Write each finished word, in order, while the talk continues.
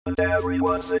And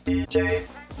everyone's a DJ,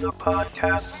 the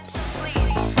podcast.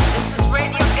 Please, this is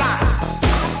Radio Ghana,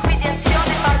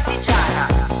 Confidenzione Partigiana.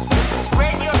 This is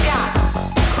Radio Ghana,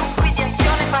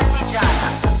 Confidenzione Partigiana.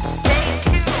 Stay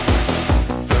tuned.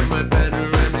 From my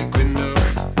panoramic window,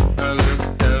 I look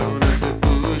down at the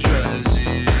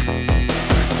bourgeoisie.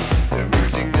 They're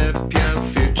eating their pure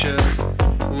future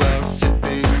while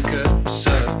sipping cups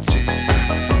of tea.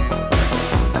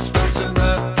 I smell some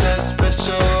hot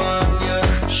espresso on your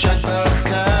chateau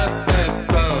carpet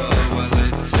floor. Well,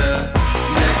 it's a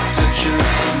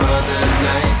mid-century modern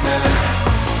nightmare.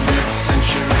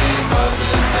 Mid-century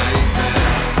modern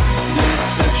nightmare.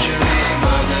 Mid-century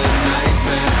modern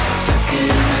nightmare.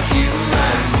 Sucking at you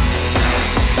and me.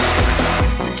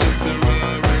 We took the raw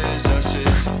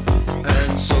resources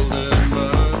and sold them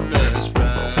on as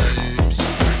bribes.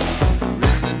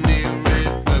 We're in the new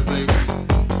republic.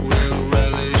 We'll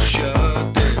relish your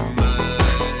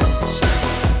demise.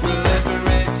 We'll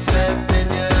liberate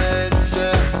Sardinia. It's a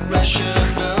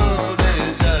rational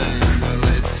design. Well,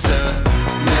 it's a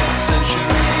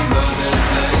mid-century modern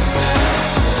nightmare.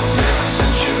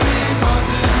 Mid-century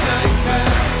modern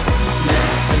nightmare.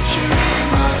 Mid-century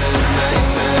modern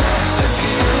nightmare.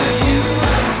 Sucking at you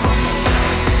and me.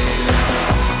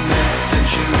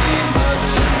 Mid-century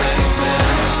modern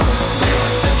nightmare.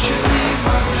 Mid-century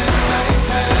modern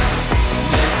nightmare.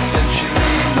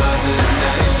 Mid-century modern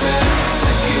nightmare.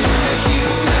 Sucking at you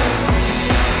and me.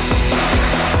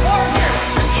 Warriors,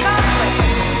 conflict,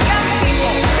 young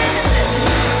people,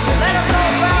 citizens, let us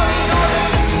all rally in order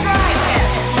to strike it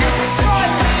and destroy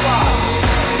this wall.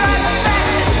 Drive the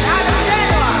fascists out of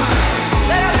Genoa.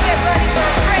 Let us get ready for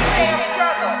a great day of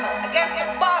struggle against the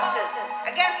bosses,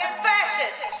 against the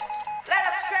fascists. Let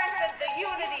us strengthen the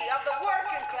unity of the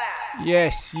working class.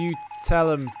 Yes, you tell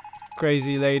him,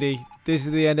 crazy lady. This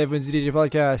is the End Everyone's a DJ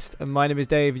podcast, and my name is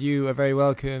Dave. You are very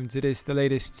welcome to this, the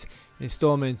latest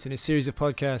installment in a series of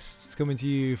podcasts coming to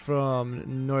you from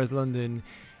North London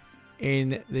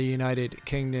in the United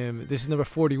Kingdom. This is number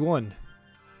 41.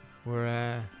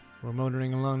 We're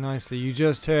motoring along nicely. You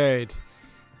just heard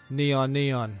Neon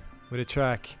Neon with a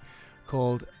track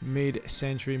called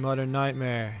Mid-Century Modern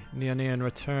Nightmare. Neon Neon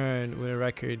return with a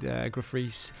record, Gruff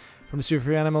Rhys from Super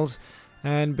Free Animals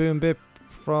and Boom Bip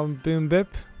from Boom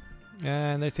Bip,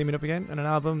 and they're teaming up again on an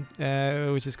album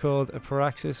which is called A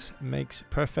Paraxis Makes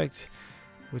Perfect,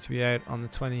 which will be out on the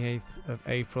 28th of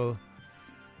April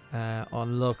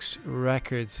on Lux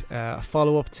Records, a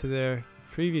follow-up to their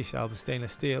previous album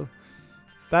Stainless Steel.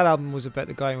 That album was about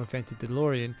the guy who invented the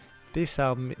DeLorean. This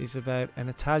album is about an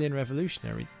Italian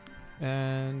revolutionary,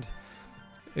 and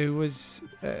it was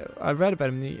I read about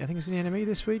him, I think it was in the NME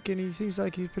this week, and he seems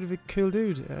like he's a bit of a cool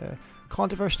dude.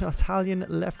 Controversial Italian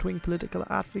left-wing political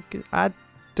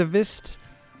activist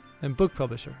and book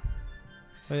publisher.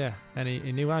 So yeah, and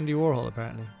he knew Andy Warhol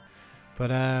apparently.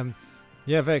 But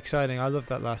yeah, very exciting. I love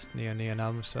that last Neon Neon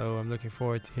album, so I'm looking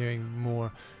forward to hearing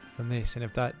more from this. And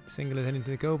if that single is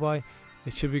anything to go by,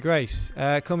 it should be great.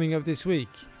 Coming up this week,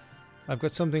 I've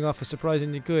got something off a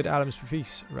surprisingly good Atoms for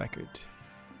Peace record.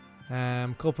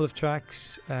 Couple of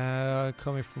tracks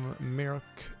coming from Mirok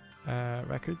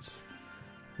Records.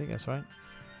 I think that's right,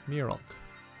 Mirok.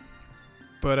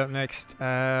 But up next,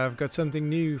 I've got something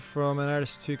new from an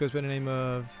artist who goes by the name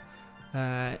of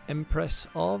Empress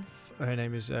of. Her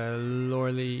name is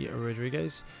Lorelei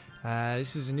Rodriguez.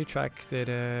 This is a new track that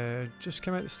just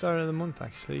came out at the start of the month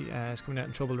actually. It's coming out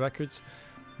in Trouble Records,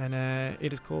 and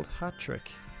it is called Hat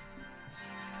Trick.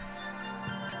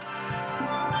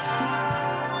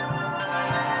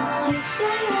 You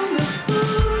say I'm a fool.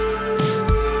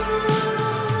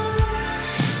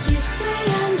 You say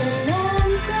I'm an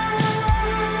empress.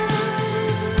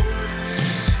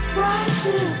 What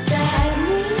does that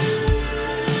mean?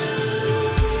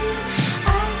 I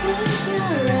think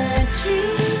you're a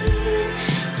dream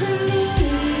to me. To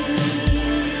me.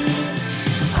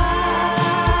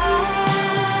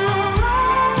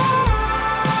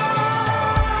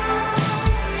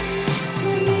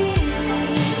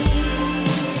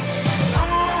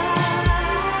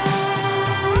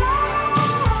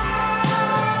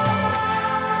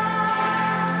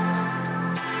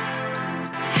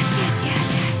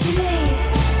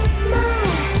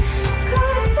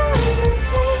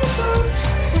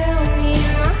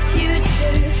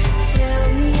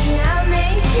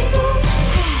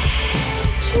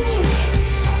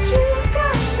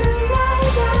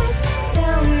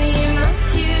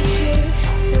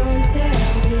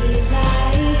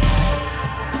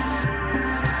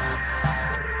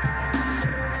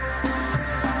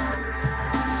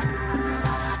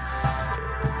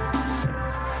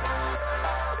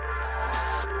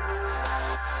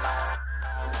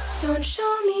 Don't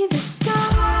show me the stars.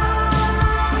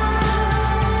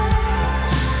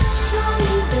 Show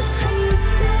me the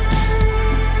priestess.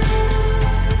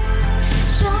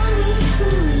 Show me who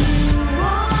you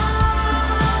are.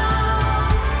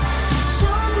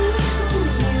 Show me who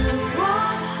you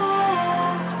are.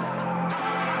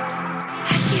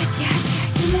 Hachi, hachi, hachi,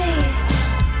 hachi. Lay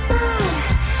my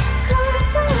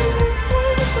cards on the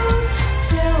table.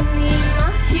 Tell me my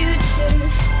future.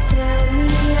 Tell me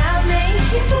I'll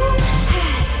make it all.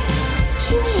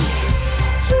 Drink,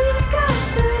 you've got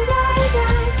the right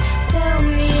eyes. Tell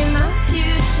me my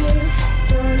future.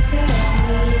 Don't tell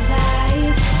me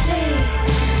lies. Lay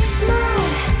my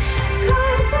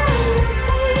cards on the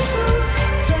table.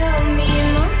 Tell me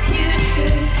my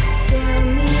future. Tell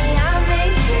me I'll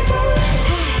make it all.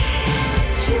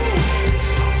 Drink,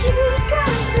 you've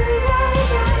got the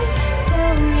right eyes.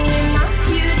 Tell me my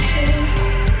future.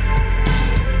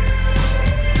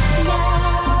 Now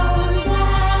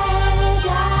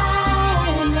that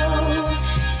I know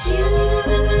you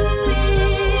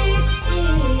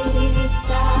exist,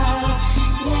 I'll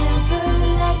never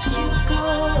let you go.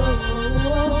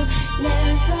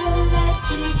 Never let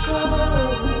you go.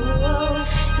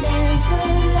 Never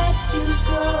let you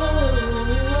go.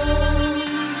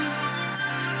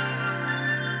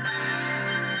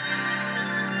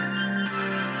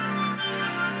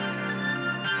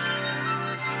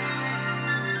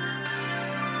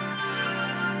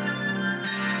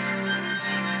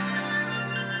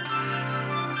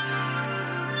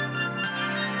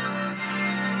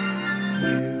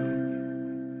 You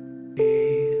be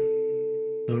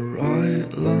the right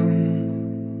lung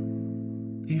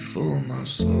before my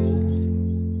soul,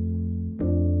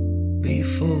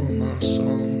 before my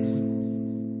song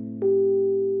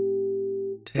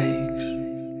takes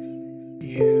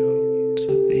you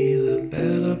to be the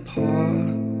better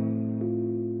part,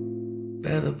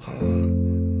 better part,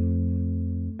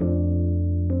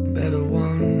 better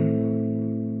one.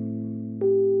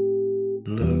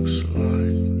 Looks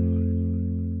like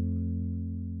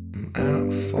I'm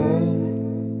at fault.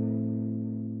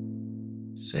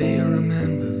 Say you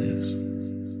remember this.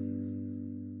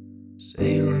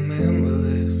 Say you remember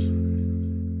this.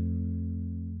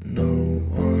 No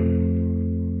one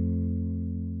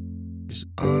is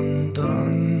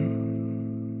undone.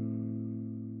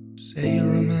 Say you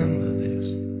remember this.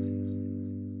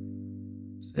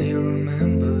 Say you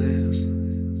remember this.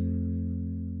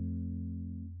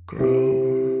 Grow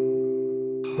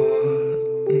hard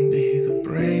and be the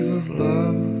brave of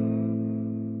love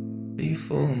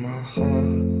before my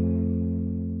heart.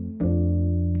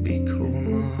 Be cool,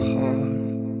 my heart.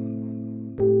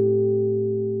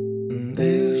 And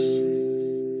this,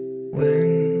 when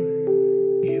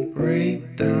you break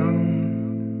down,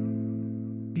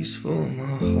 peaceful,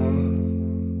 my heart.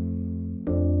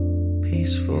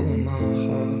 Peaceful, my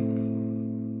heart.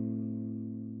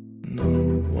 No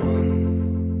one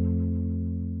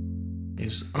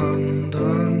is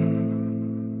undone.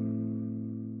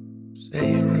 Say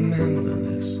you remember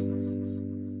this.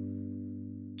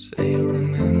 Say you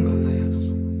remember this.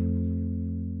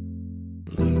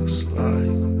 Looks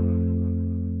like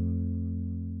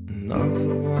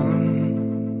another one.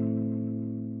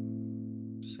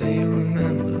 Say you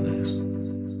remember this.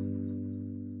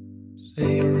 Say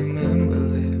you remember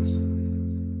this.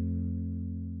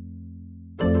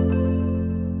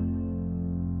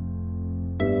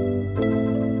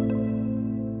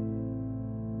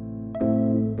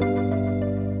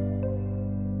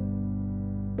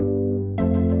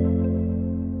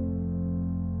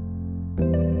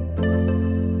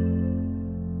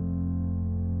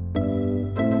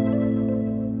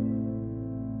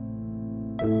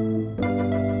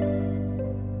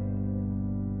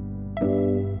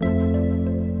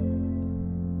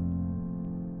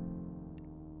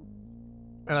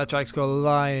 And that track's called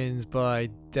Lions by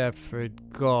Deptford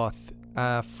Goth,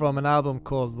 from an album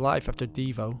called Life After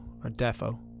Devo, or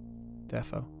Defo,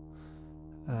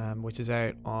 which is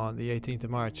out on the 18th of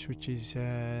March, which is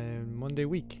Monday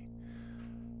week.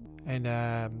 And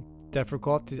Deptford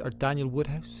Goth, or Daniel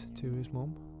Woodhouse to his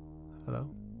mum. Hello.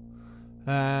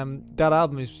 That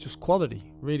album is just quality,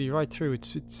 really, right through.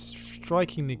 It's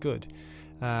strikingly good.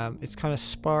 It's kind of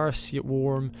sparse yet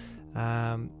warm,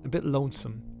 a bit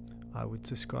lonesome. I would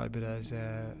describe it as.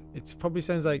 It probably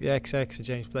sounds like the XX or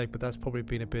James Blake, but that's probably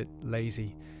been a bit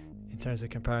lazy in terms of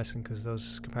comparison, because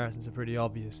those comparisons are pretty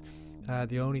obvious.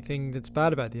 The only thing that's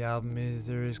bad about the album is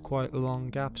there is quite long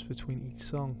gaps between each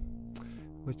song,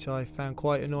 which I found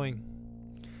quite annoying.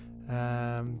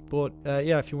 But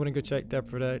if you want to go check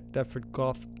Deptford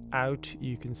Goth out,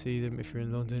 you can see them if you're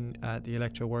in London at the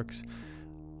Electro Works.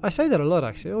 I say that a lot,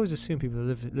 actually. I always assume people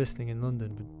are listening in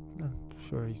London, but I'm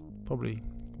sure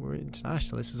we're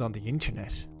international. This is on the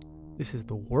internet. This is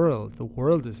the world. The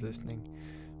world is listening.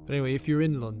 But anyway, if you're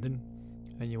in London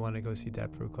and you want to go see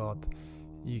Dead Frukoth,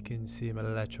 you can see him at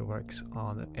Electroworks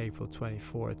on April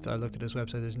 24th. I looked at his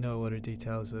website. There's no other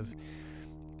details of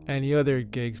any other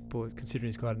gigs, but considering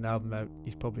he's got an album out,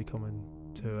 he's probably coming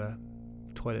to a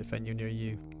toilet venue near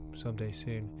you someday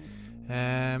soon.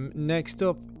 Next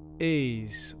up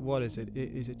is, what is it?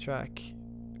 It is a track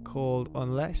called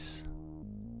Unless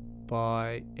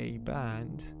by a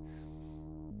band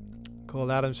called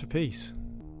Atoms for Peace.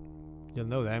 You'll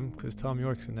know them because Tom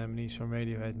York's in them and he's from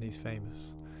Radiohead and he's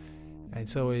famous. And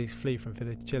so is Flea from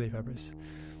Chili Peppers.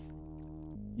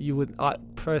 I would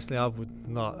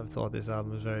not have thought this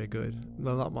album was very good.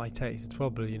 Well, not my taste. It's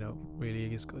probably,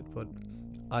 really is good, but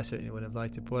I certainly would have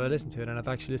liked it. But I listened to it, and I've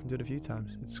actually listened to it a few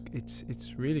times.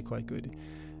 It's really quite good.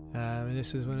 And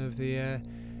this is one of the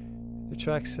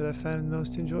tracks that I found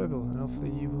most enjoyable, and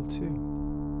hopefully you will too.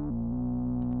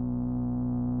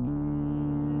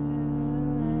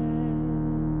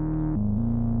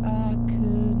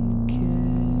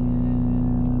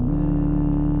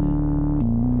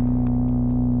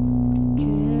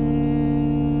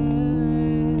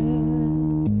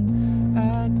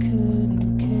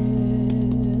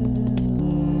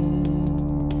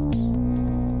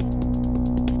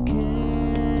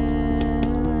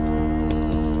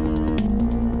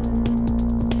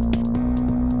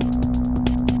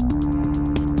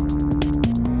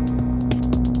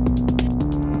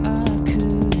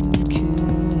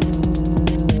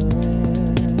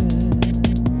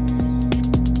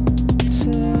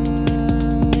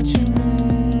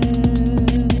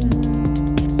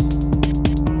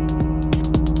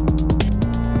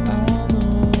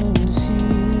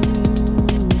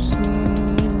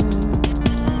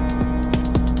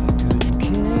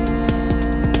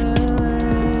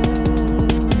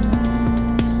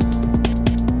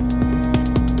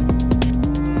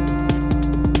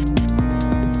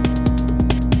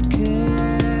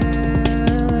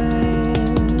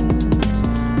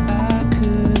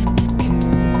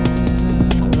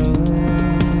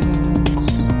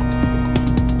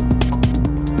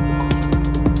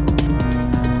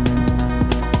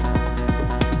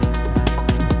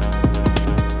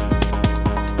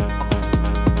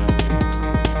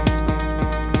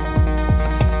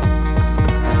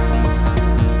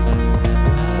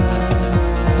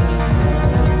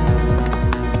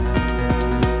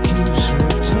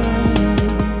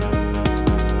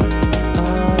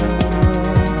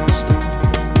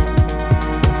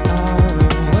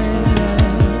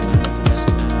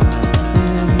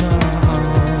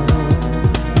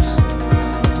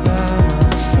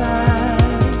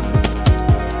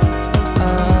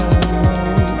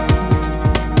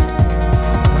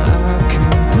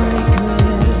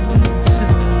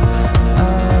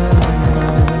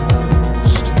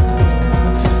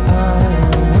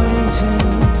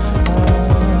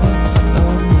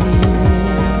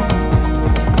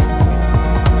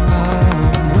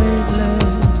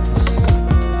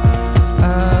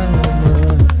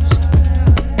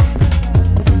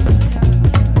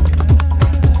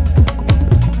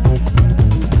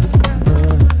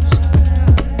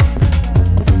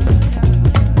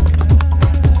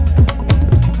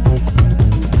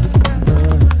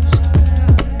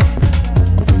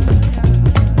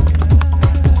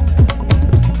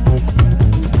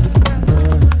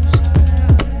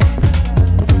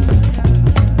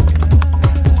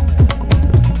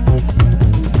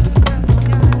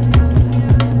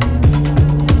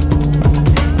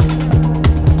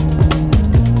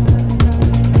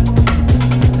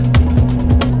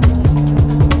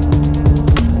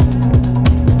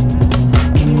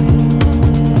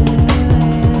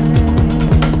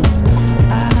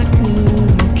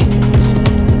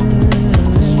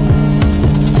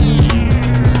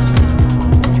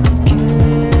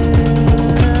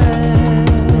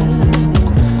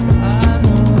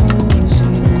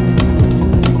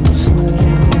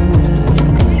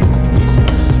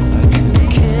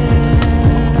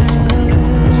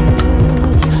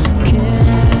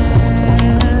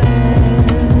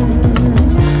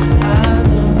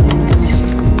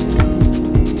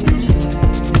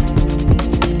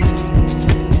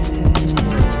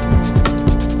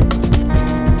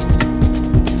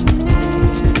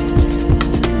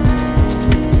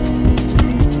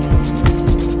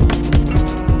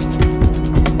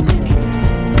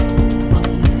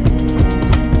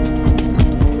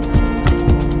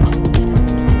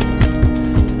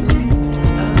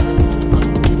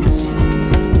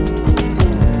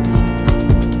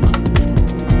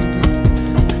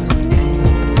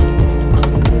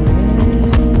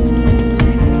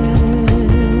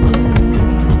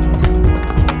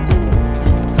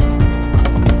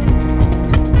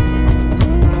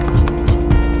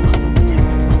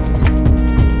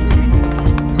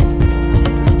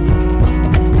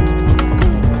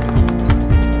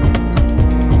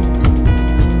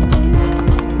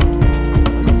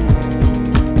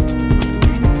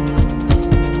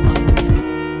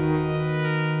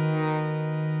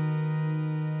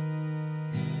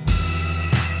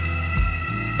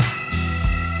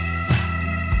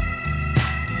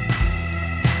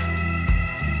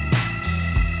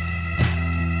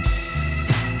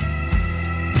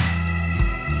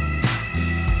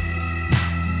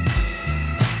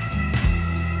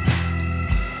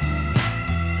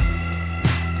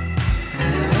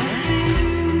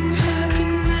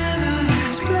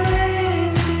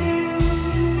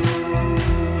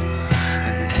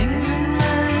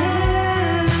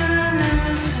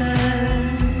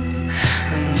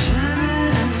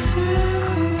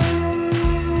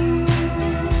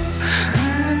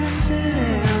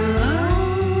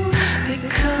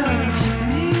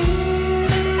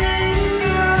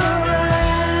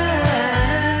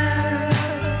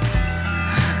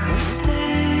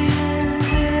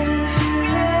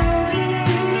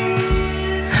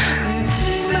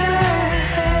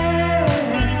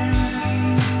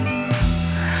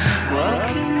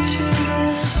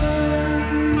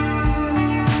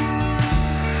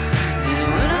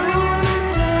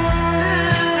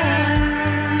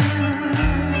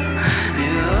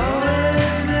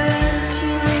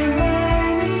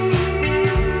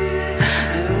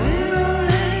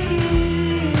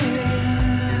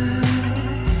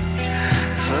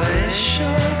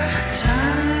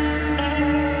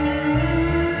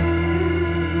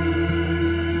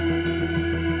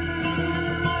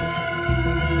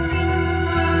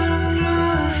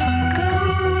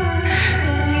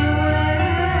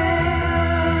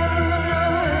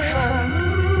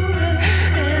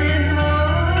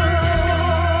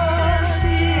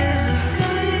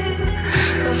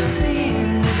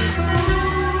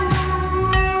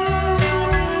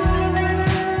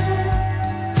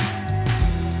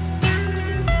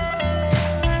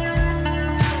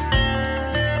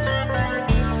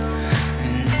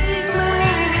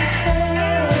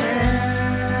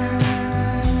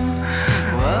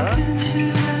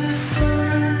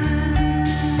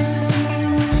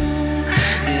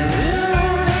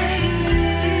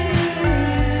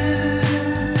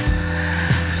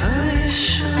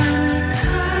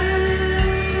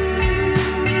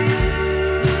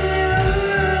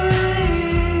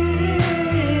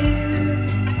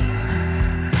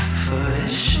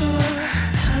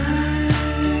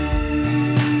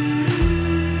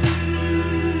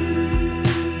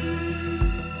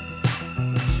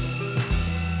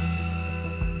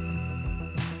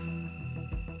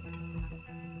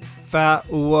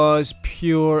 That was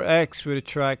Pure X with a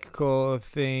track called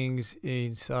Things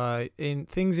Inside,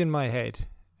 Things in My Head.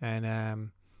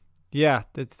 And yeah,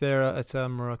 that's there at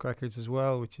Morocco Records as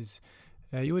well, which is,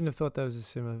 you wouldn't have thought that was a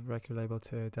similar record label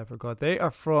to Dapper God. They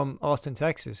are from Austin,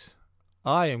 Texas.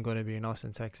 I am going to be in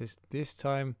Austin, Texas this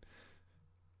time,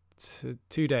 2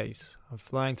 days. I'm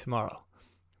flying tomorrow.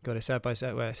 Go to South by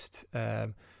Southwest. I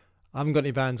haven't got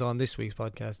any bands on this week's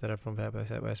podcast that are from South by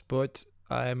Southwest, but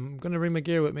I'm going to bring my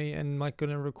gear with me and I'm going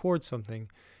to record something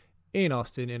in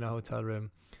Austin in a hotel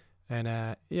room.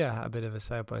 And yeah, a bit of a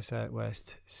South by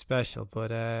Southwest special.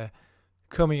 But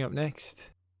coming up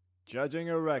next, judging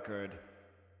a record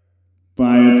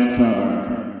by its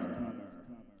cover.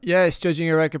 Yes, judging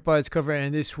a record by its cover.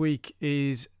 And this week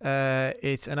is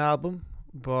it's an album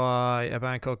by a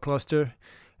band called Cluster.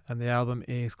 And the album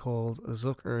is called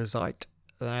Zuckerzeit.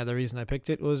 The reason I picked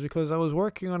it was because I was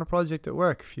working on a project at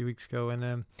work a few weeks ago, and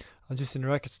I was just in a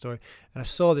record store, and I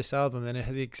saw this album, and it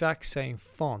had the exact same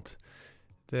font.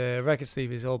 The record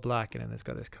sleeve is all black, and then it's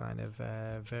got this kind of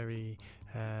very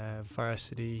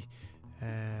varsity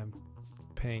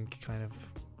pink kind of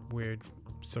weird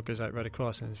Zuckerzeit right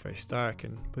across, and it's very stark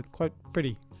but quite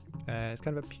pretty. It's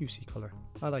kind of a pucey colour.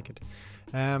 I like it.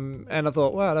 And I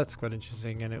thought, wow, that's quite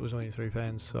interesting, and it was only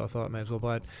 £3, so I thought I might as well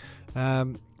buy it.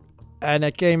 And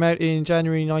it came out in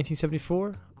January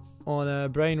 1974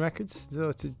 on Brain Records. So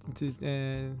if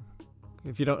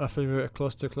you don't know familiar with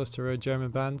Cluster are a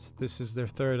German band. This is their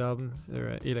third album. They're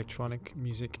an electronic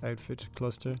music outfit,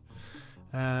 Cluster.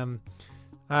 I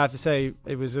have to say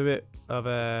it was a bit of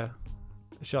a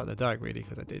shot in the dark, really,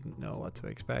 because I didn't know what to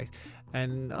expect,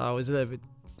 and I was a little bit.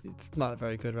 It's not a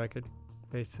very good record.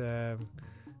 It's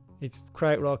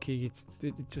krautrocky.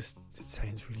 It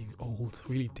sounds really old,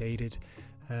 really dated.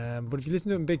 But if you listen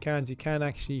to it in big cans, you can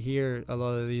actually hear a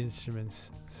lot of the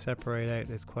instruments separate out.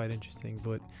 It's quite interesting.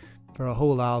 But for a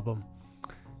whole album,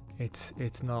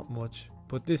 it's not much.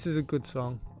 But this is a good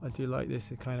song. I do like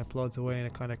this. It kind of plods away in a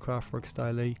kind of Kraftwerk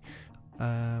style.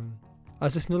 I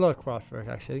was listening to a lot of Kraftwerk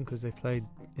actually, because they played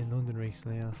in London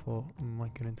recently, and I thought I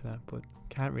might get into that, but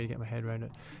can't really get my head around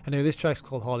it. Anyway, this track's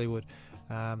called Hollywood.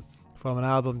 From an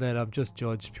album that I've just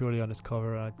judged purely on its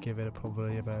cover. I'd give it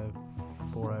probably about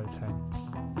 4 out of 10.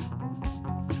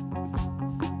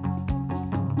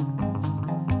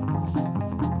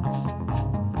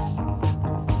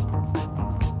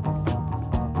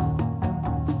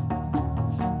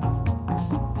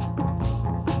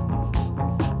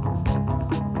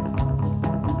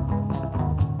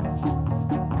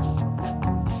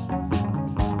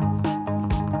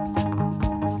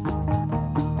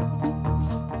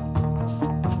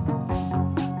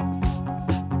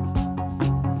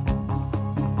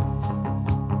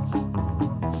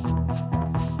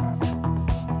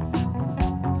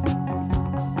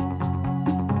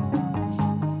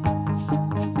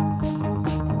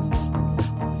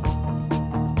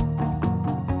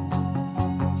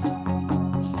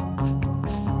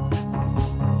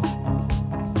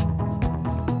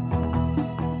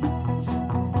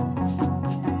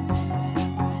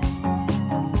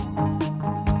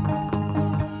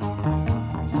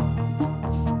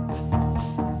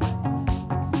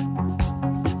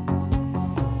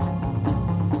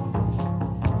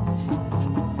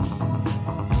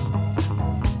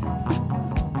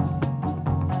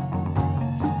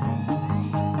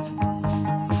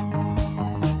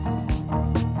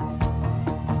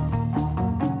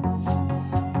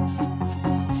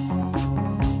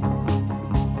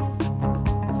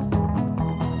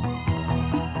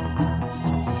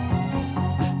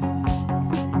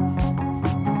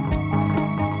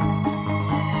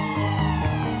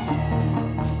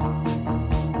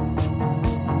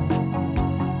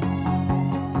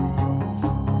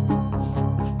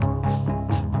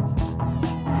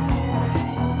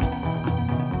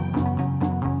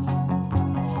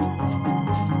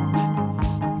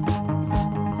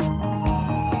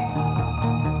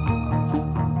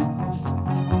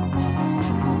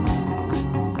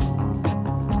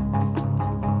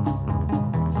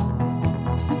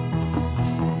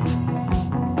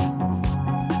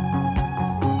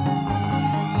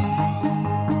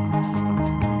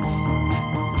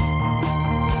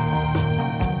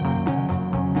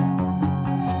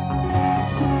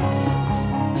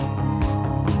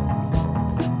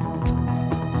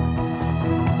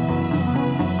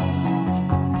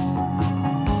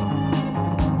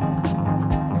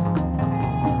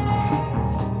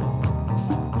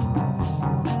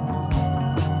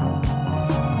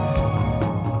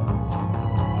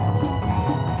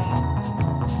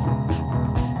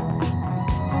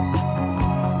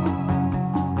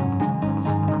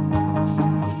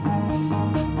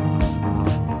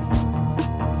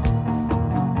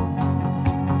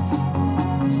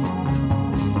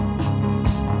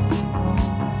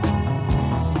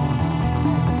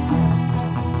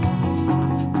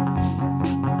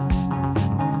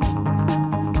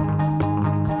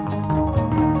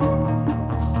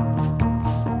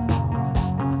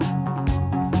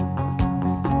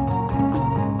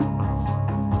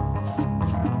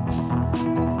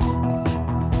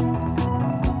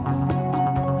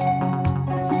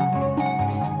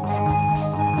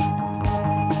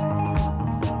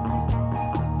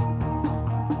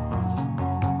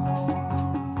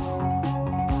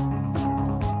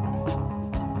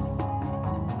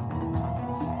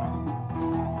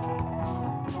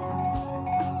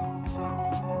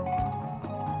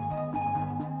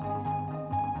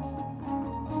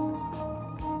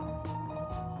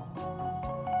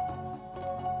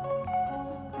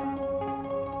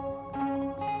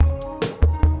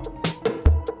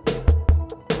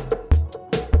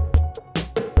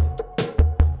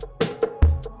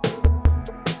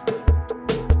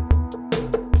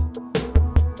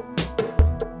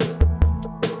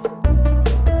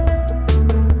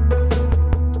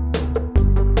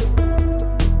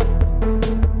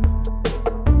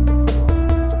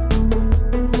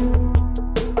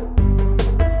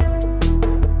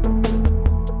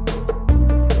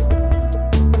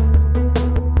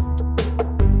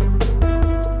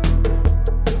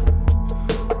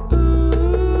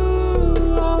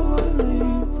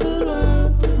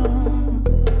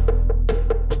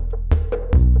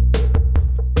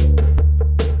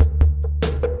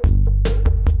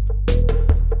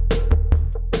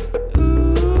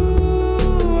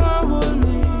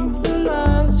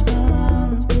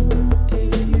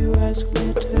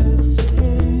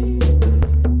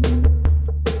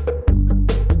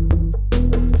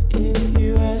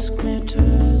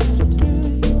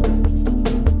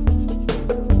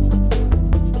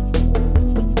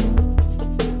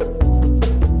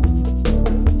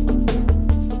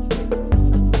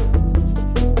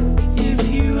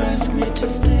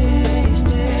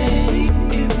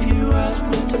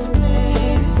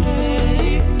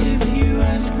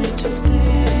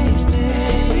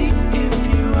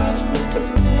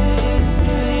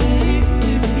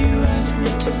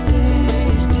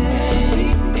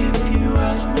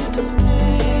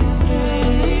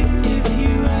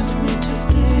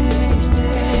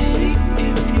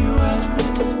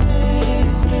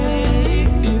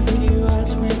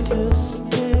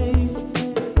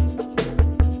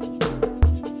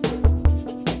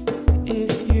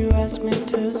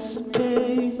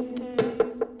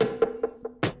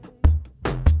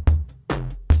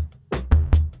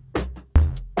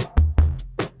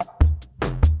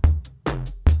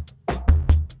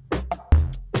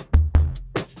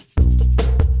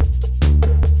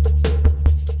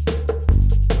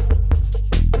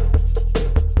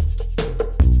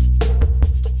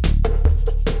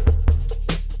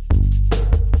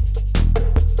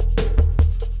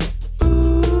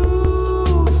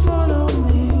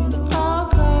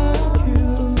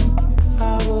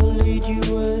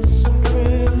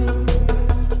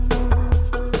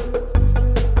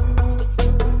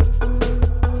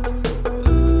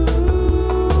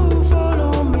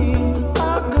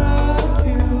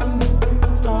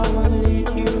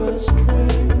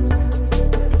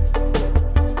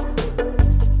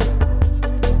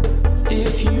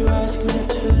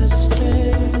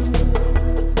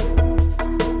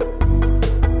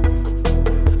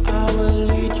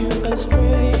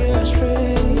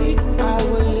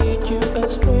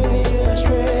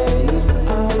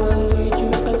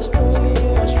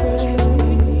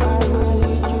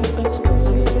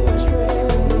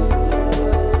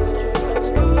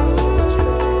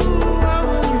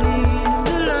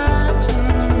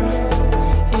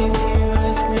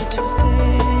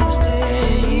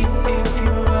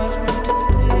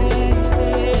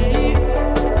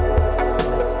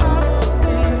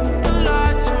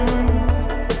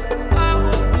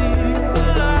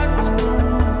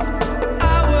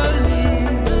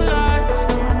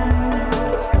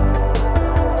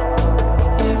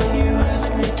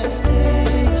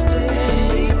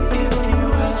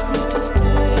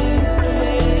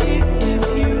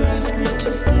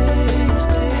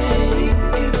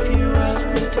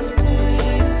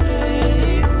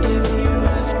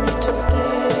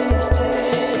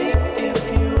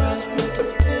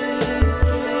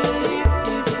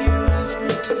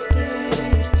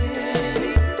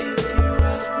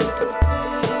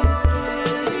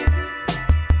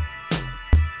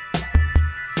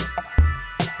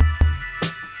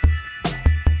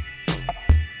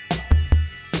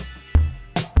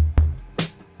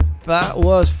 That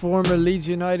was former Leeds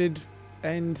United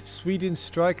and Sweden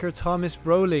striker Thomas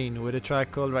Brolin with a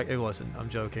track called It wasn't, I'm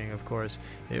joking, of course.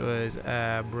 It was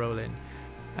Brolin,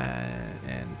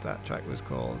 and that track was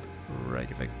called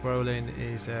Reykjavik. Brolin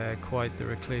is quite the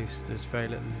recluse. There's very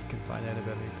little you can find out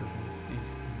about him.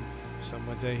 Some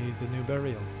would say he's the new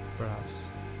Burial, perhaps.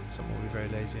 Some will be very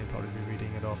lazy and probably be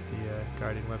reading it off the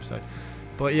Guardian website.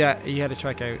 But yeah, he had a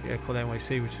track out called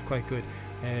NYC, which is quite good,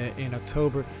 in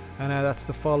October. And that's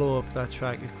the follow-up. That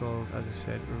track is called, as I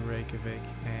said, Reykjavik.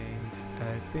 And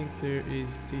I think there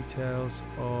is details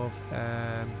of...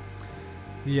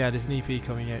 there's an EP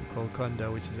coming out called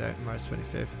Kondo, which is out March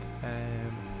 25th.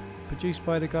 Produced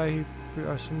by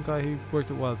some guy who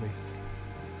worked at Wild Beast.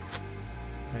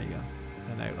 There you go.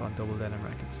 And out on Double Denim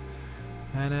Records.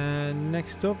 And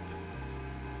next up,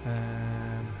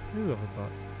 who have I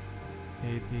got?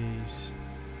 It is.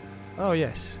 Oh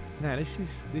yes. Now this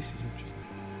is interesting.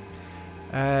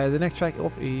 The next track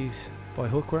up is by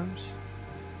Hookworms.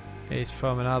 It's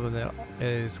from an album that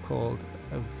is called.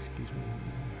 Oh, excuse me.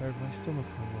 I heard my stomach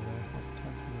rumble there. Might be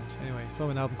time for lunch. Anyway, it's from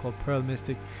an album called Pearl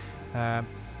Mystic.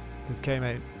 This came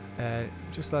out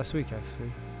just last week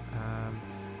actually.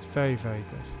 It's very, very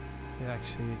good.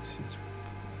 It's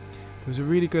there was a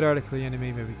really good article in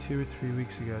NME maybe 2 or 3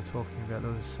 weeks ago talking about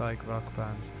loads of psych rock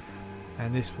bands,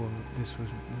 and this was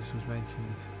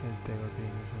mentioned they were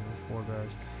being one of the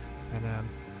forebears, and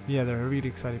they're a really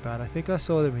exciting band. I think I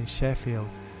saw them in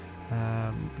Sheffield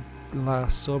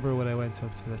last summer when I went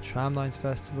up to the Tramlines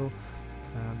Festival,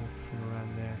 from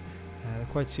around there. They're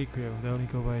quite secretive, they only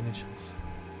go by initials,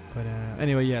 but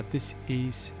anyway, this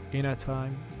is In Our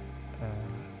Time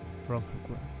from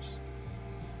Hookworms.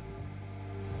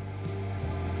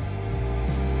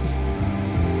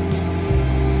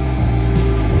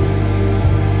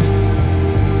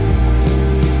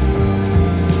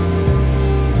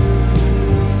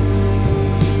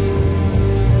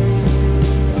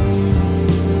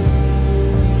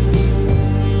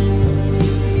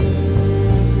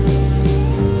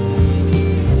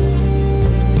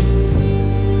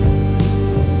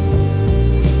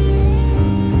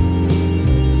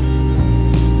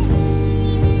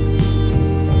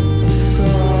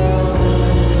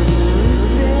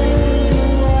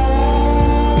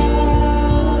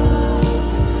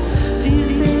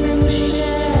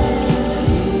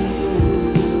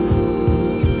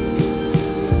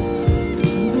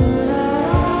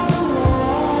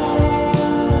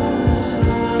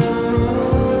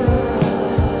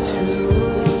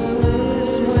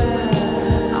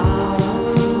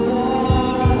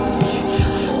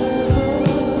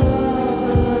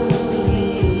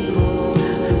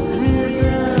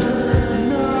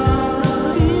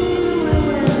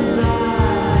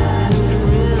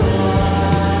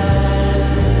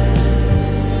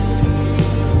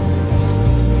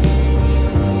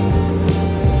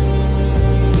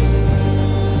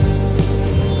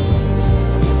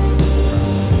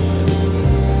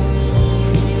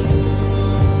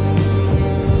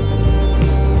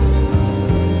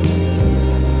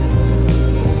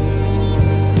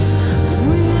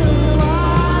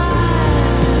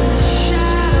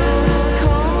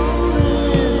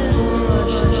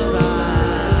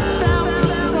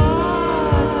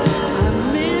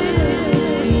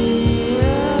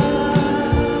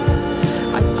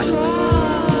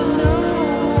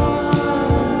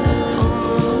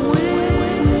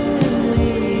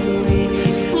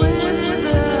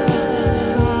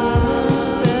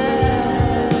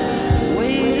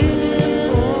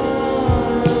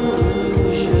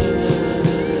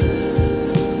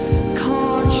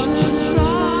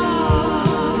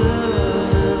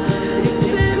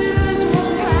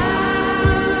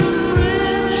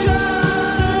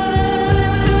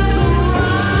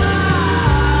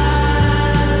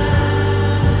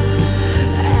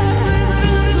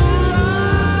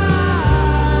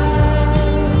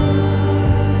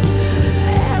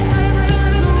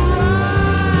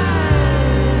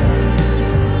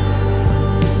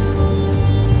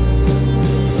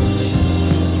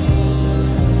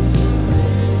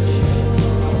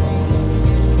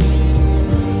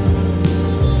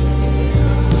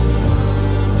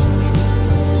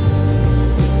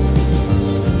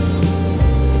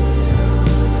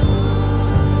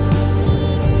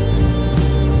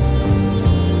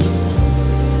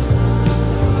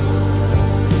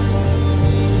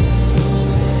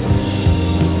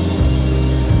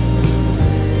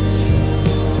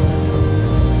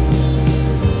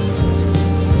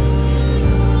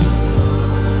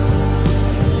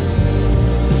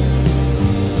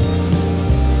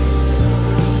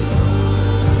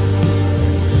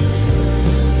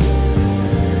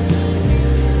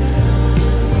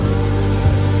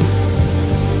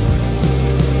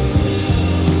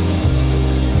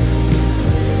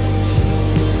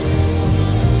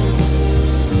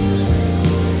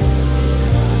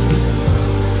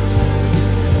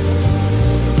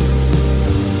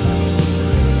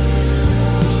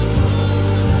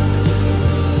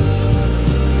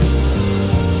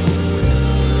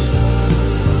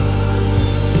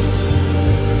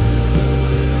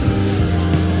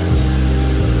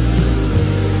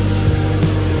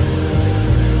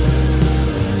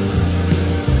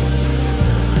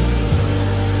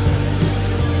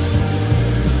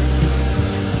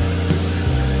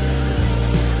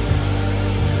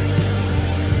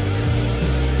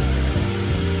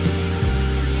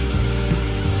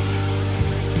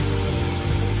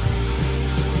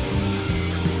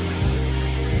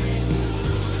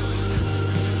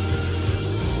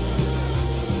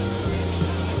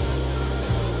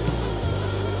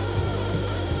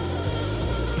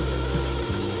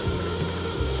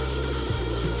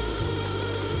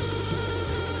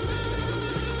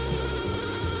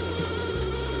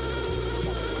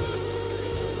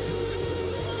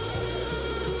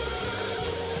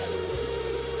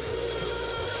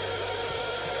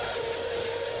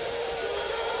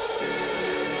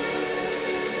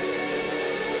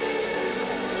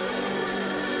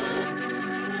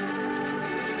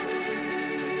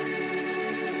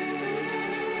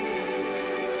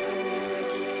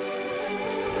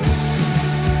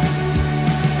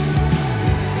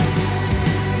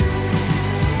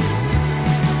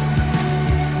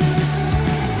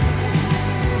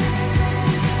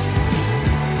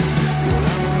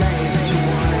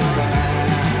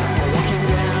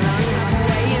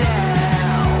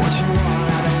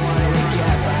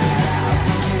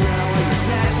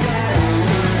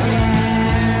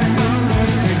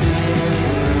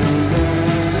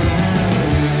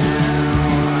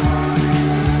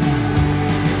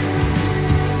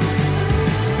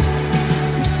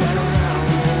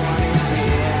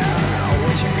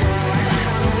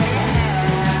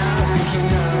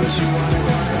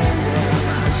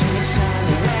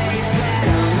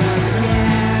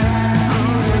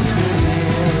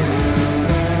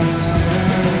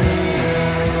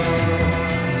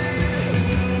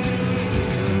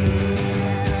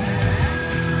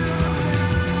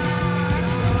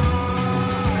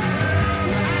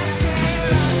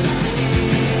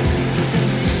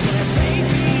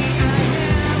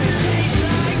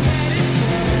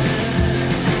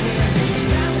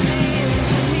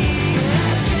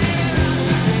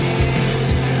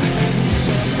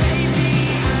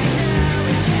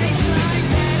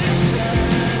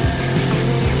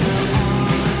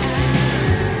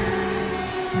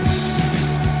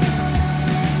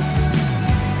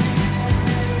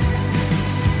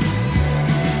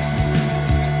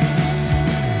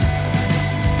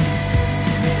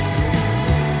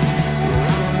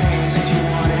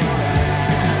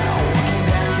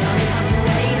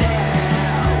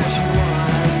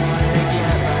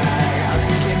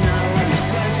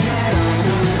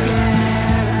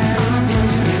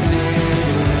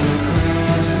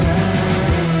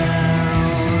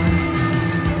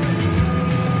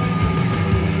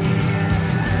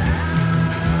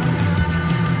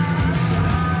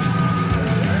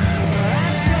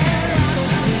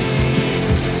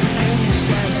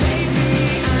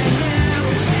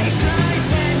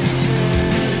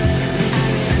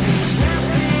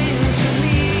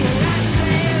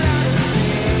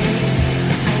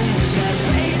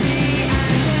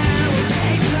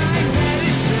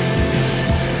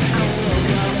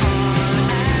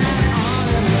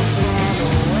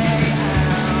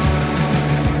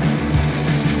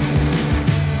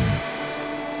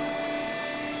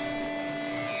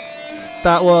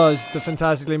 That was the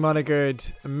fantastically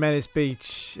monikered Menace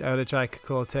Beach out of a track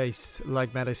called Tastes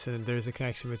Like Medicine. There's a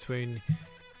connection between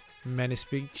Menace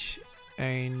Beach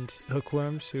and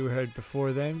Hookworms, who we heard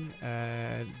before them.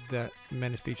 That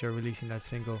Menace Beach are releasing that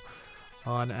single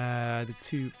on the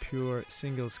Two Pure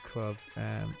Singles Club,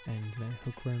 and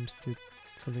Hookworms did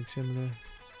something similar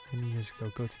many years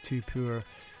ago. Go to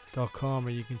twopure.com, or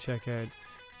you can check out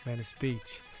Menace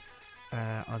Beach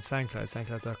on SoundCloud,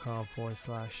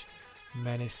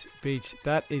 soundcloud.com/Menace Beach.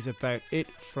 That is about it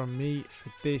from me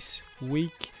for this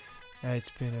week. It's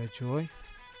been a joy.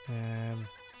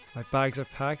 My bags are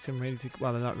packed. I'm ready to.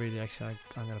 Well, they're not really. Actually,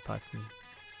 I'm going to pack them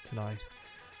tonight,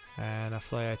 and I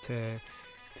fly out to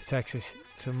Texas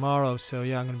tomorrow. So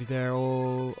yeah, I'm going to be there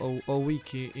all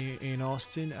week in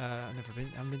Austin. I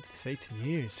haven't been to the States in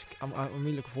years. I'm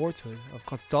really looking forward to it. I've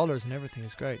got dollars and everything.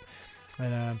 It's great,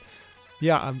 and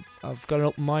yeah, I've got an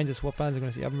open mind as to what bands I'm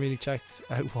going to see. I haven't really checked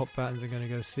out what bands I'm going to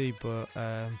go see, but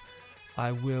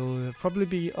I will probably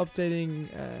be updating.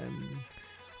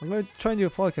 I'm going to try and do a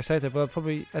podcast out there, but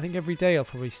I think every day I'll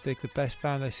probably stick the best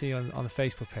band I see on the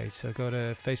Facebook page. So go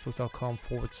to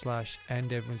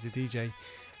facebook.com/and everyone's a DJ and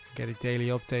get a daily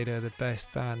update of the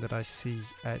best band that I see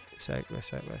at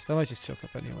Southwest. I might just chuck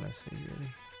up anyone I see,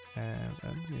 really.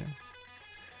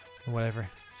 Whatever.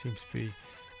 It seems to be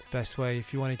the best way.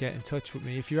 If you want to get in touch with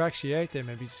me, if you're actually out there,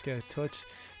 maybe just get in touch,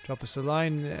 drop us a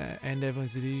line, and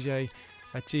everyone's a DJ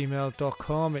at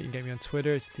gmail.com. You can get me on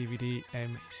Twitter. It's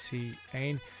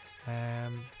DVDMCN.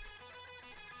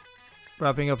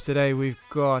 Wrapping up today, we've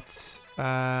got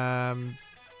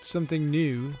something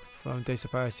new from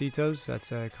Desaparecidos.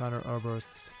 That's Connor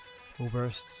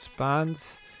Oberst's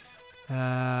band.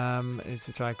 It's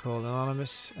a track called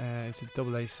Anonymous. It's a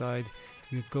double A side.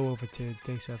 You go over to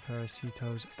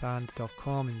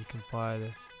desaparecitosband.com and you can buy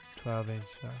the 12-inch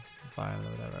vinyl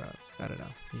or whatever. I don't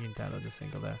know. You can download the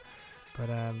single there. But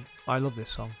I love this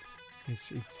song.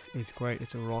 It's great.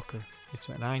 It's a rocker. It's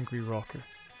an angry rocker.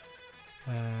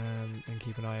 And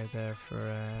keep an eye out there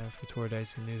for tour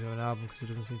dates and news of an album, because there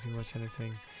doesn't seem to be much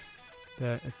anything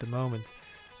there at the moment.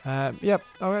 Yep.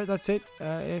 All right. That's it.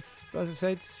 As I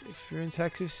said, if you're in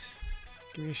Texas,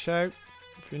 give me a shout.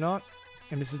 If you're not,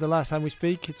 and this is the last time we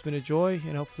speak, it's been a joy,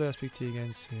 and hopefully I'll speak to you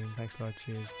again soon. Thanks a lot.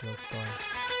 Cheers. Good luck. Bye.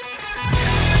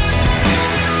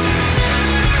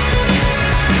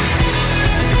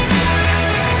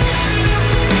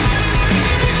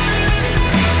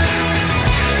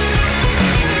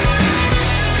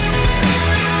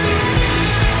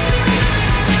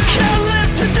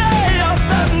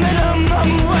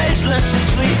 Let's just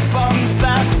sleep on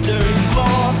that dirty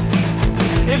floor.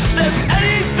 If there's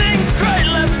anything great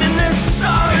left in this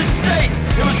sorry state,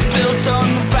 it was built on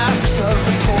the backs of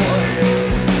the poor.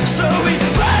 So we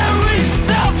buy and we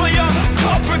sell for your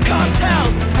corporate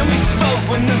cartel, and we vote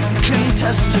when the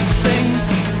contestant sings.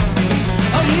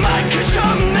 A mind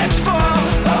control mix for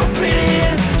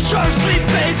obedience, strong sleep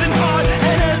aids and hard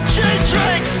energy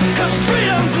drinks, 'cause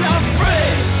freedom's not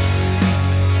free,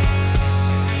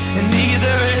 and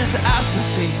neither is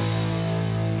apathy.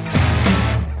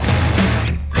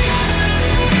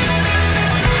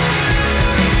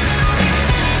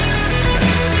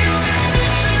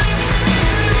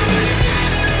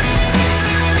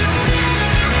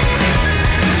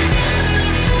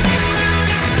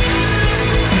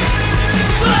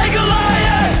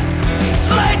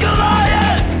 Slay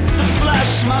Goliath, the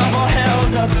flash mob all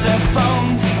held up their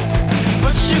phones,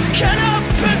 but you cannot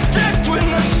predict when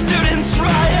the students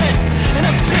riot, and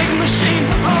a big machine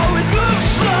always moves